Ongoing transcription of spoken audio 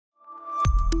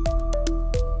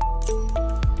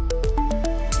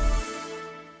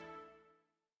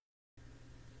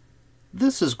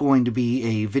This is going to be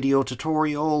a video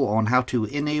tutorial on how to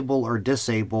enable or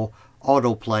disable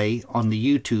autoplay on the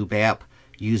YouTube app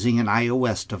using an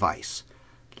iOS device.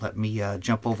 Let me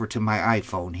jump over to my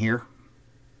iPhone here.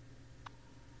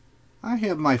 I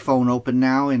have my phone open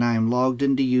now and I am logged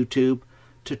into YouTube.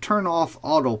 To turn off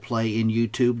autoplay in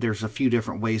YouTube, there's a few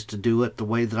different ways to do it. The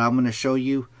way that I'm going to show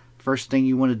you, first thing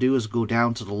you want to do is go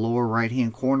down to the lower right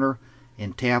hand corner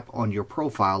and tap on your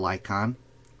profile icon.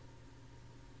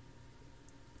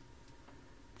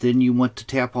 Then you want to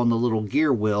tap on the little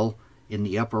gear wheel in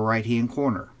the upper right hand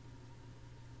corner.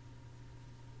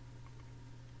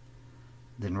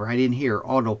 Then right in here,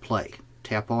 autoplay.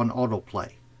 Tap on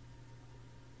autoplay.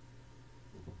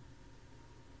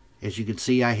 As you can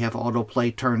see, I have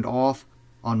autoplay turned off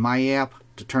on my app.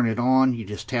 To turn it on, you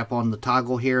just tap on the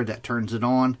toggle here, that turns it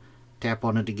on. Tap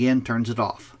on it again, turns it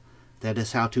off. That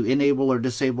is how to enable or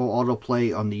disable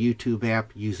autoplay on the YouTube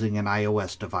app using an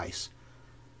iOS device.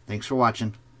 Thanks for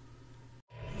watching.